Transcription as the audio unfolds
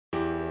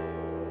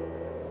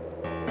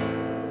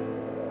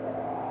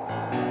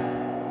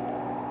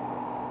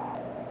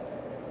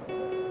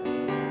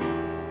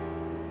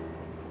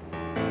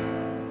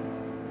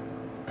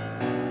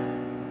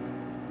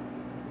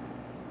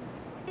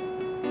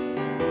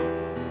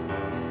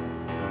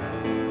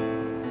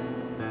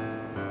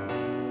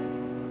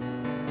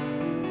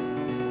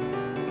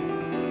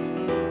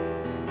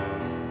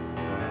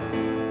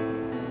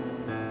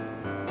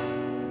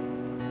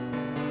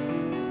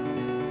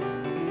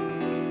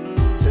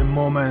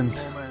moment,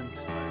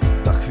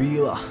 tá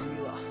chvíľa,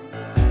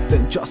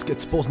 ten čas, keď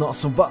spoznal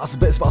som vás,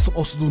 bez vás som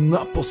osudu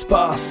na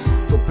pospás.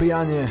 To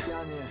prianie,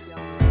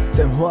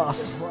 ten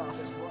hlas,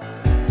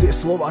 tie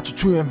slova, čo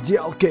čujem v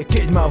diaľke,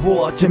 keď ma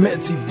voláte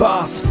medzi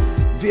vás.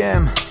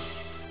 Viem,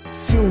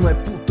 silné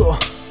puto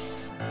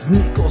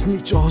vzniklo z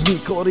ničoho,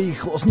 vzniklo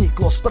rýchlo,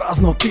 vzniklo z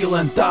prázdnoty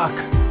len tak.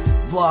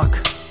 Vlak,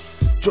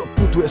 čo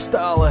putuje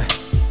stále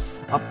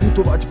a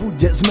putovať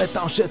bude, sme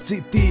tam všetci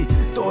tí,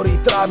 ktorí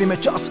trávime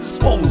čas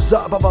spolu,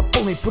 zábava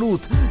plný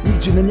prúd,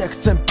 nič iné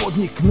nechcem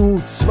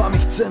podniknúť, s vami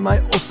chcem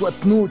aj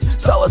oslepnúť,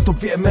 stále to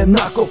vieme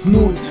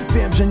nakopnúť.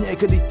 Viem, že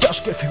niekedy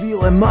ťažké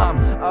chvíle mám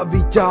a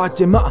vy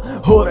ťaháte ma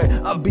hore,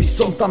 aby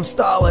som tam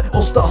stále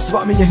ostal s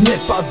vami, nech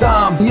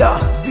nepadám. Ja,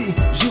 vy,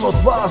 život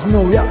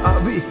bláznou, ja a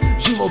vy,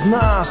 život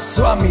náš, s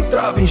vami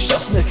trávim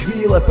šťastné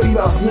chvíle, pri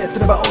vás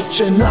netreba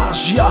Otče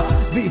náš. Ja,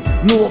 vy,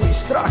 nulový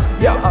strach,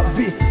 ja a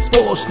vy,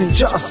 spoločný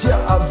čas,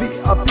 ja a vy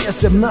a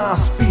piesem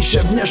nás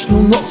píše v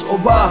dnešnú noc o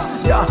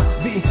vás. Ja,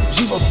 vy,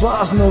 život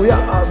bláznou, ja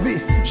a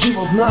vy,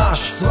 život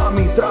náš, s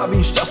vami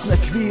trávim šťastné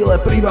chvíle,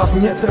 pri vás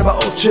netreba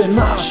Otče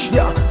náš.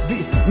 Ja,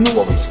 vy,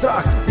 nulový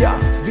strach, ja,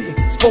 vy,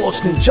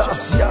 spoločný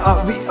čas, ja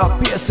a vy a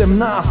piesem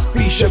nás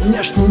píše v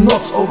dnešnú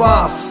noc o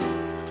vás.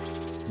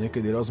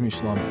 Niekedy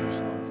rozmýšľam,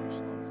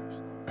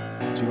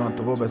 či vám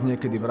to vôbec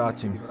niekedy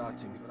vrátim.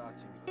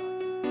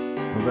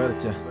 No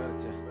verte,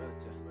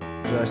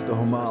 že aj z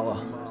toho mála,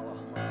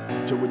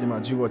 čo budem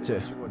mať v živote,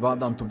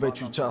 vládam tú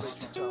väčšiu časť.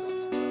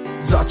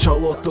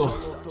 Začalo to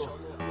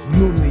v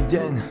nudný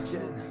deň,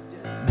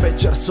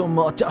 večer som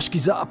mal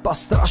ťažký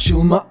zápas, strašil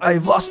ma aj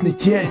vlastný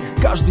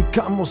tieň. Každý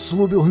kamo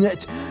slúbil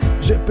hneď,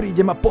 že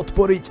príde ma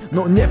podporiť,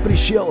 no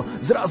neprišiel.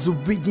 Zrazu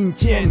vidím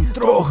tieň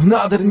troch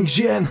nádherných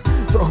žien,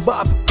 troch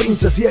báb,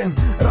 princezien.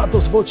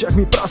 Radosť v očiach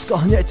mi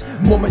praskal hneď,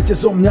 v momente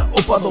zo mňa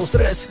opadol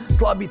stres.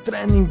 Slabý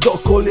tréning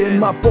do kolien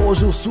ma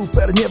položil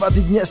super,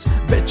 nevadí dnes,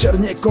 večer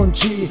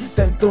nekončí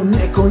tento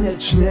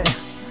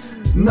nekonečne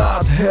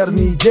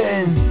nádherný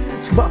deň.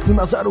 Schmatli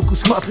ma za ruku,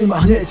 schmatli ma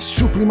hneď,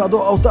 šupli ma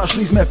do auta,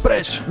 šli sme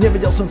preč.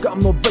 Nevedel som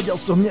kam, no vedel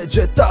som hneď,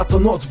 že táto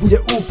noc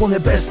bude úplne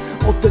best.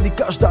 Odtedy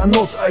každá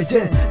noc aj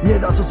deň,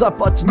 nedá sa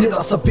zaplatiť,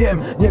 nedá sa, viem,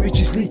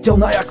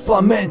 nevyčísliteľná jak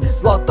plameň,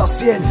 zlatá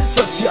sieň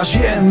srdcia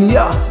žien.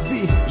 Ja,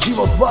 vy,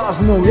 život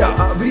bláznou, ja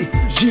a vy,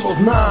 život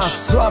náš,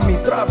 s vami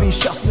trávim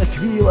šťastné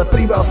chvíle,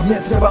 pri vás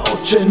netreba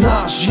Otče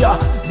náš. Ja,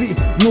 vy,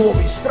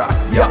 nulový strach,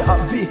 ja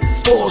a vy,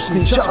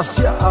 spoločný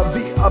čas, ja a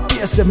vy a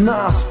piesem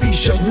nás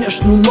píše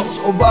dnešnú noc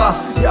o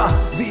vás. Ja,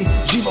 vy,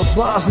 život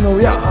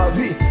bláznou, ja a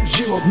vy,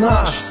 život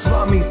náš, s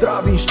vami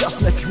trávim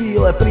šťastné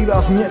chvíle, pri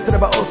vás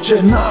netreba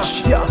Otče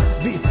náš. Ja,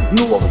 vy,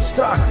 nulový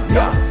strach,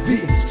 ja,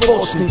 vy,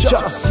 spoločný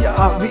čas, ja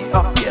a vy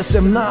a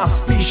piesem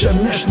nás píše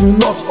dnešnú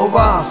noc o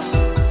vás.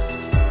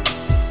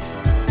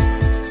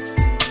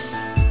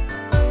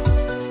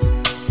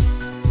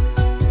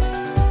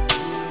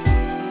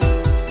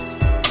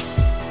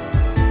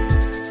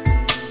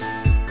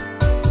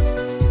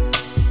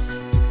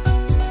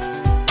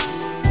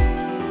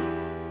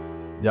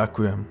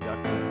 Ďakujem.